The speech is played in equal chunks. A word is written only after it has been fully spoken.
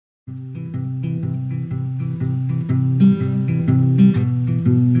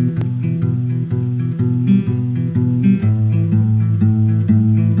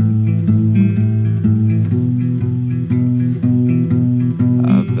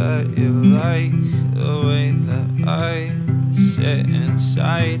what you like, the way that I sit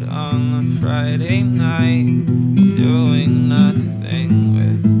inside on a Friday night, doing nothing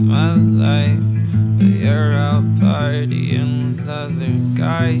with my life. But you're out partying with other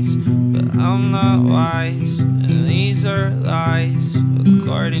guys, but I'm not wise, and these are lies.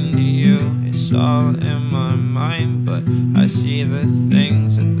 According to you, it's all in my mind, but I see the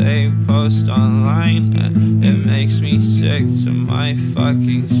things that they post online, and it makes me sick to my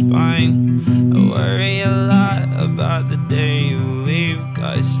fucking spine. I worry a lot about the day you leave,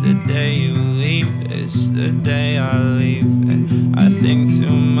 'cause the day you leave is the day I leave. And I think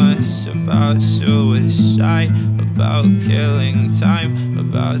too much about suicide, about killing time,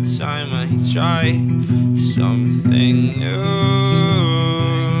 about time I try something new.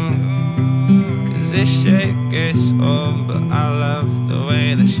 This shit gets old, but I love the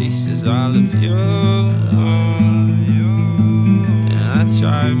way that she says all of you. And I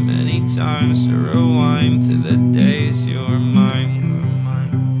tried many times to rewind to the days you were mine.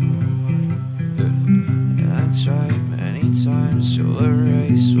 And I tried many times to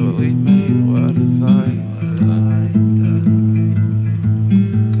erase what we made. What have I done?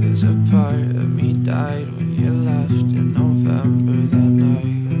 'Cause a part of me died when you left in November that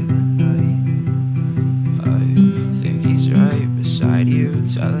night. Right beside you,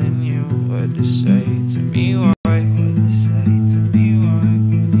 telling you what to say to me. Why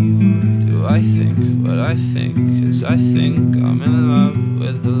do I think what I think? 'Cause I think I'm in love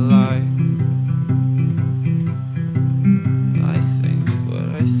with a lie. I think what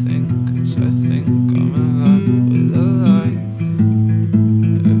I think, 'cause I think I'm in love with a lie.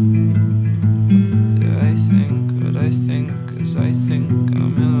 Do I think what I think? 'Cause I think